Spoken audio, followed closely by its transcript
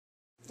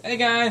Hey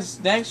guys,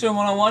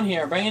 Dangster101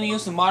 here, bringing you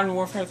some Modern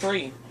Warfare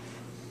 3.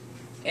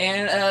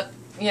 And,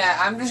 yeah,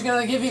 I'm just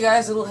gonna give you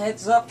guys a little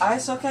heads up. I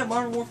suck at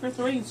Modern Warfare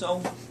 3,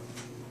 so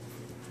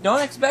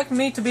don't expect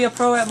me to be a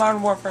pro at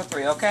Modern Warfare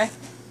 3, okay?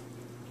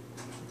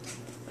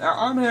 Now,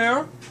 I'm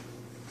here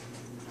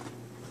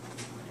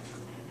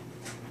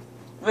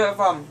with,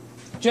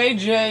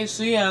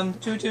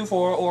 JJCM224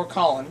 or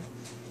Colin.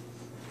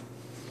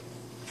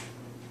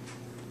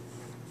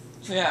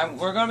 So yeah,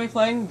 we're gonna be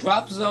playing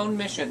Drop Zone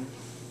Mission.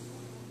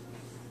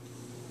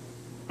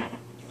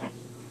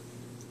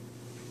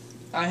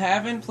 I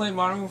haven't played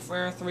Modern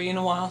Warfare 3 in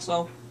a while,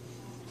 so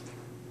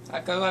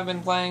because I've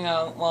been playing,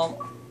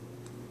 well,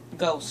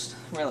 Ghost,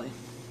 really.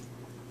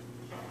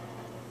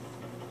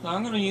 So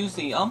I'm gonna use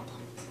the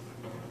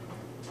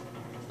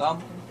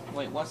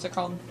wait, what's it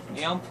called?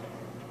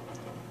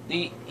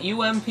 The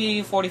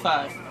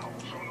UMP-45.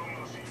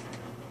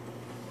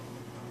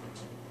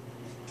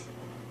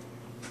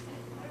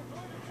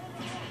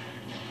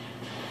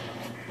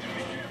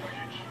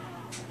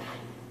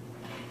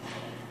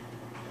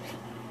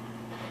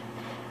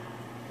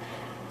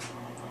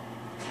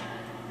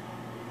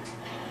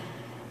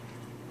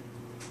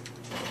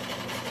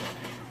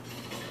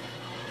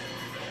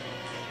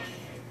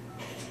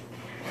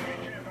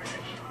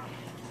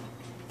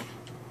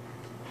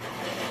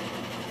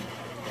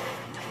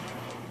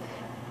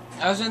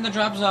 I was in the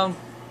drop zone.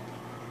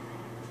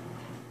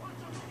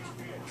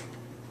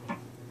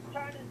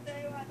 Trying to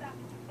stay with that.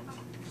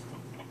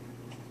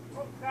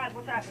 Oh God,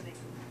 what's happening?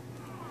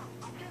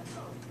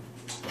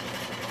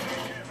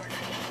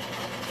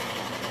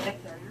 Nick,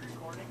 are you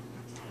recording?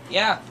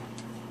 Yeah.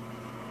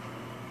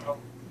 Oh.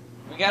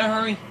 We gotta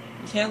hurry.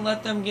 We can't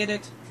let them get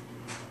it.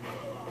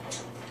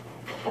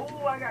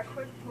 Oh, I got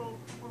crystal.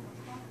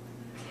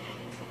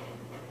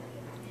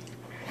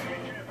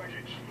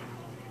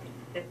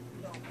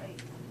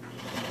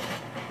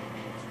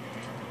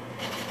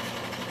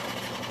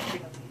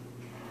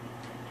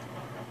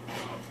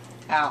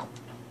 Ow.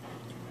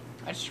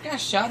 I just got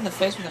shot in the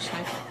face with a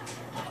sniper.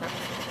 Crap.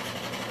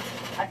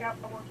 I got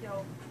one more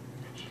kill.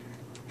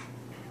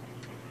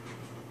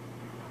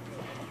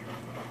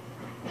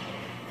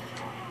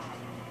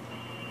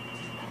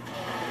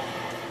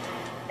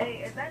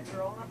 Hey, is that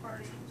girl in the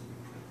party?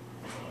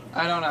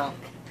 I don't know.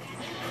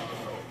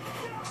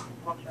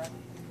 Watch that.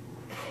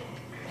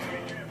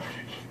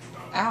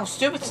 Ow,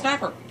 stupid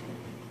sniper.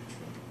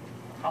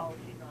 Oh,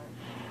 she's not.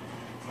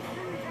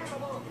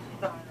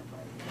 She's not in her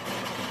fight.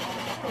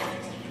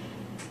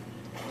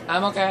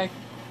 I'm okay.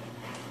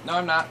 No,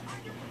 I'm not.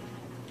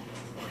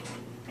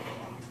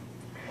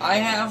 I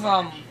have,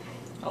 a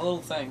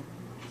little thing.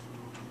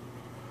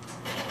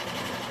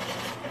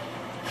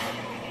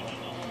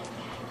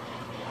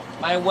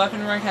 My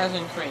weapon rank has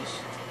increased.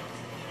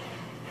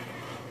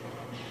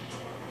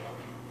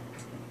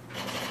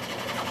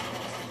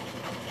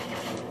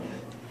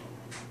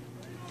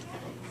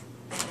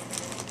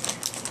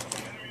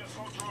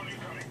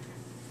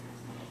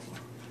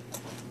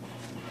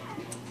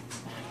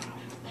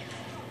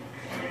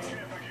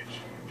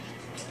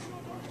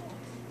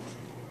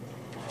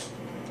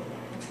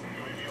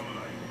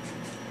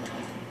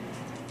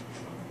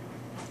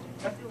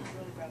 That feels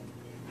really bad.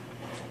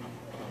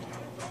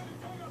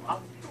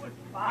 I'm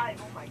 2-5,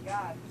 oh my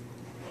God.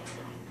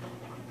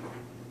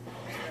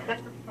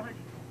 That's funny.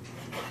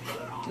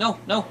 No,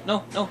 no,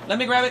 no, no. Let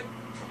me grab it.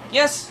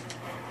 Yes!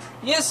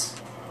 Yes!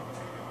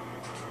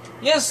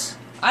 Yes!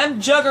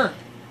 I'm Jugger!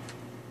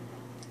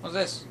 What's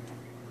this?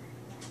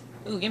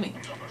 Ooh, gimme.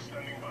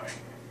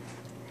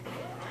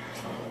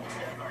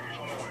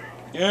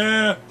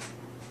 Yeah!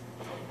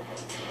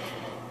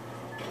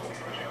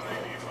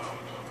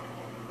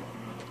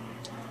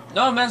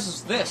 No one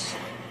messes with this.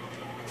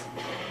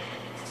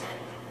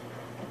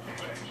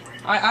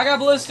 I got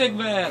ballistic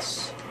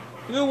vests.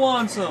 Who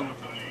wants them?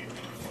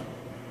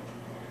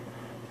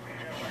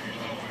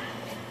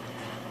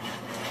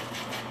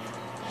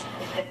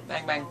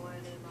 Bang bang.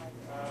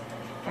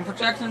 I'm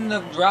protecting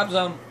the drop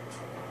zone.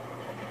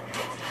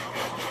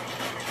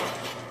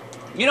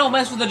 You don't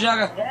mess with the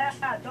Jugger.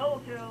 Yeah, double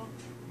kill.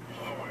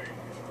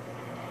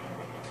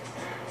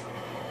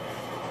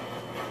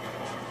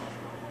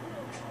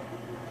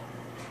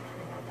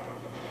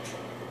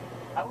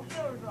 I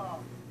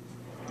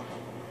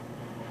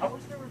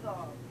wish there was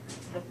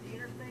the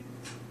theater thing.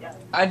 Yeah.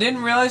 I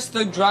didn't realize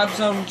the drop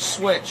zone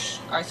switch.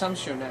 Alright, someone's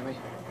shooting at me.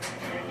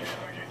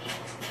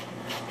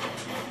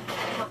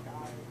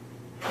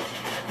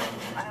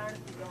 I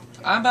honestly don't.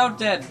 I'm about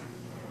dead.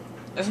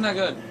 Isn't that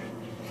good?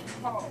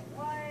 Oh,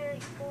 why?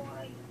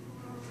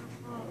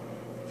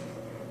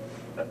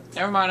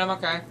 Never mind, I'm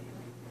okay.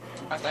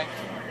 I think.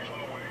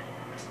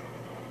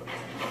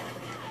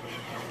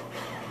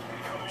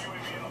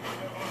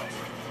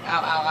 Ow, ow,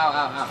 ow, ow,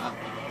 ow, ow.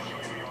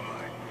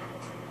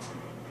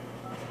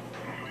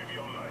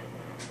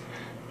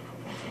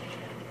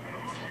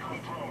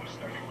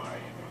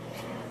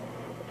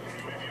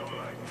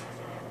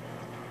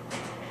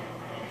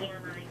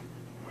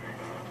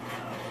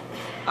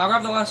 I'll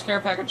grab the last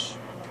care package.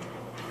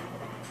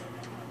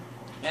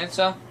 And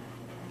so,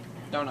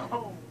 Don't know.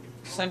 Oh.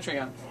 Sentry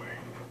gun.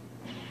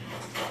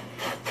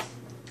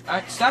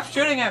 Stop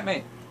shooting at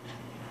me!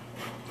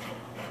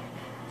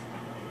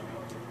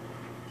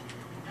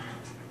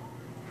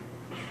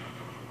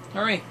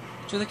 Hurry!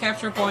 To the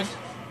capture point.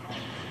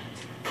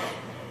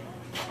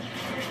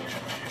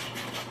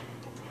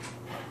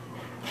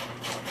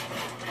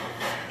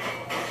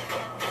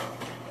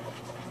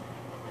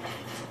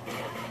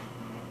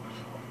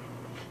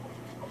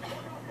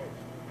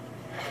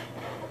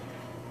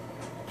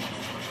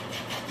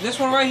 This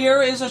one right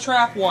here is a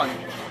trap one.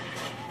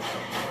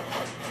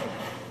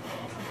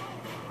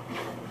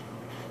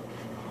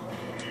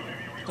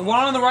 The one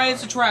on the right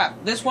is a trap.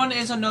 This one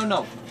is a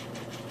no-no.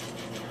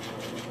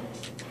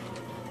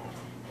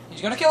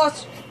 He's gonna kill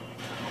us.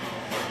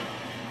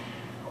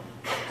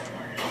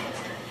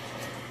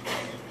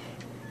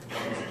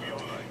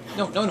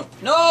 No, no, no.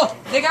 No!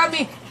 They got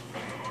me!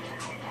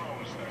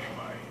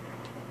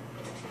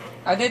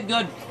 I did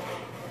good.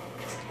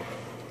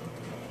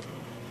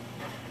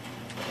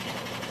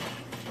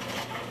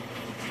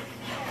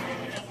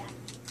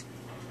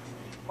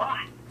 What?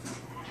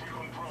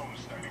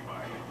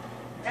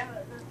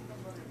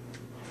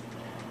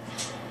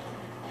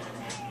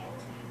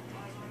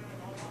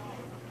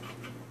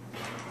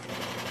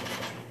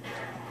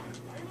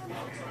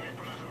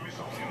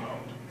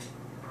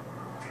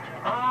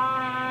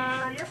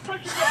 You're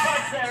pushing the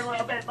buttons there a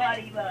little bit,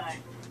 buddy, but...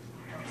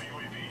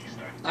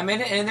 I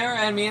made it in there,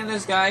 and me and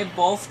this guy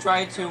both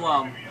tried to,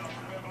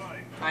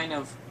 kind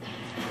of...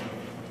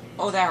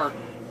 Oh, that hurt.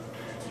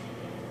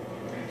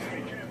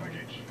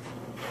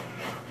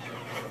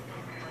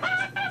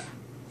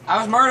 I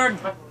was murdered!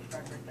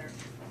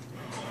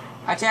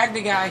 I tagged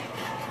the guy.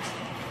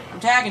 I'm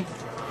tagging.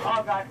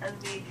 Oh god,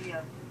 enemy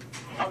AGM.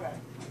 Okay.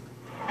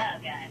 Oh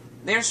god.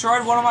 They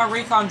destroyed one of my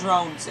recon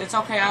drones. It's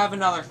okay, I have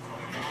another.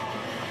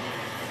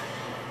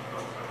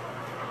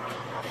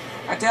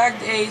 I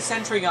tagged a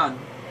sentry gun.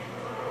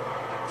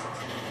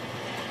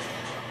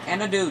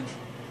 And a dude.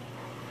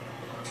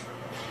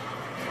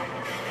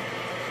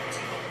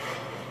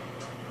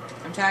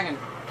 I'm tagging.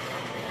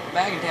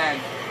 Bag and tag.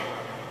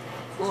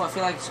 Ooh, I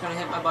feel like it's gonna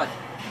hit my butt.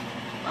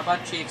 My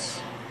butt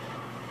cheeks.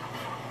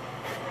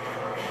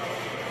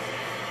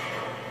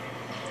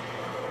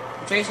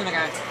 I'm chasing the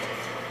guy.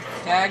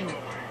 Tagged.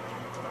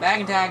 Bag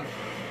and tag.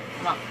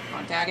 Come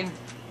on, tagging.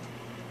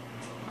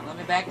 Let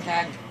me back and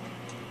tag.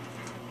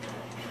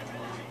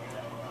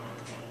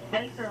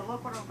 Dexter,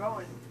 look where I'm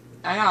going.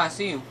 I know, I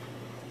see you.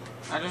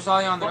 I just saw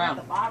you on the Look at ground.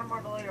 the bottom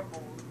of the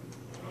leaderboard.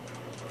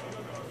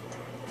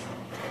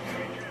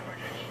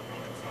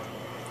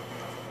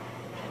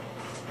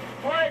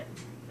 What?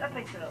 That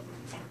makes it up.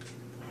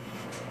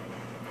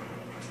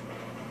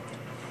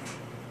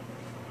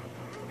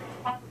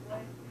 Possibly.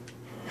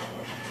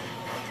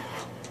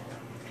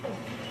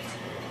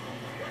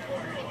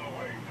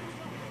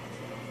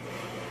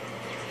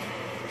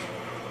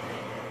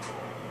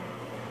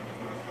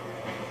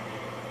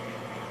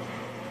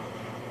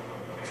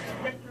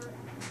 Dexter,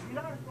 you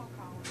know how to spell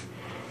college?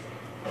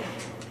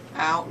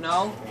 Ow,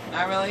 no,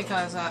 not really,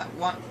 because,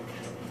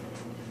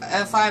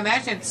 if I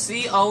imagine it's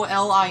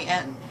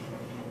C-O-L-I-N.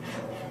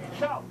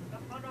 No.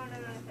 No.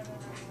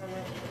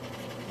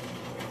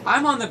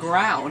 I'm on the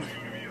ground.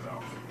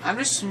 I'm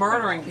just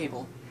murdering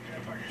people.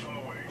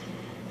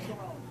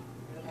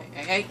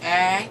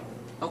 Hey.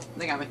 Oh,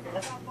 they got me.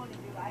 That's not funny,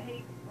 dude. I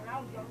hate, when I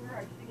was younger,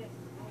 I used to get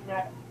doing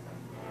that.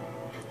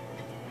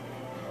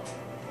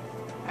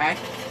 Alright.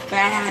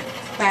 Bad.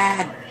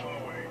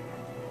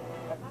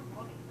 That's not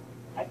funny.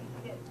 I used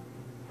to get,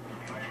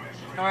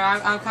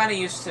 Alright, I'm kind of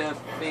used to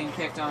being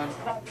picked on.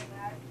 stop getting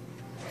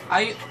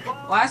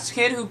mad. Last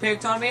kid who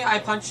picked on me, I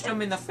punched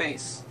him in the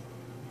face.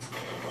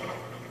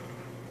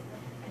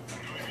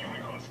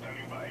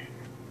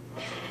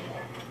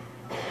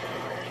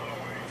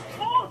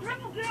 Oh,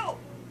 triple kill!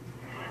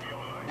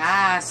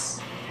 Nice.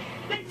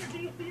 Dexter, do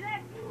you see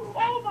that?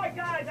 Oh my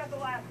god, I got the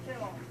last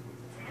kill.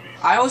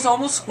 I was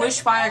almost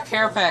squished by a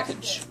care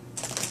package.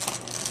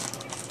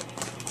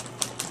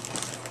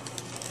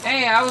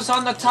 Hey, I was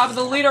on the top of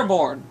the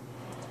leaderboard.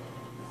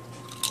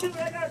 Dude,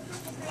 I got a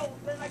triple kill,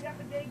 then I got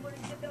the game-winning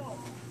kill.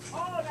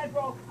 Oh, and I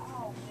broke.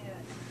 Oh,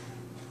 man.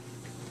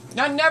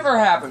 That never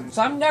happens.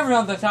 I'm never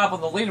on the top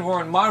of the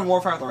leaderboard in Modern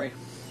Warfare 3.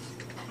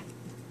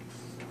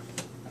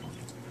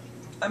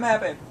 I'm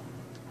happy.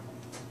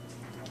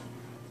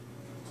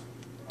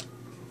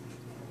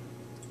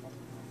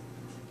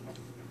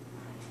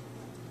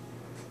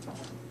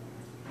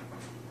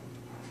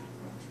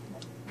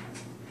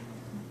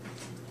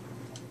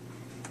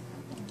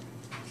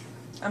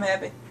 I'm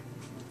happy.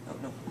 Oh,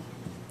 no.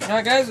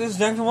 Alright guys, this is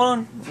Dexter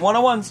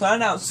 101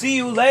 signing out. See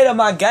you later,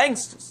 my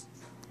gangsters.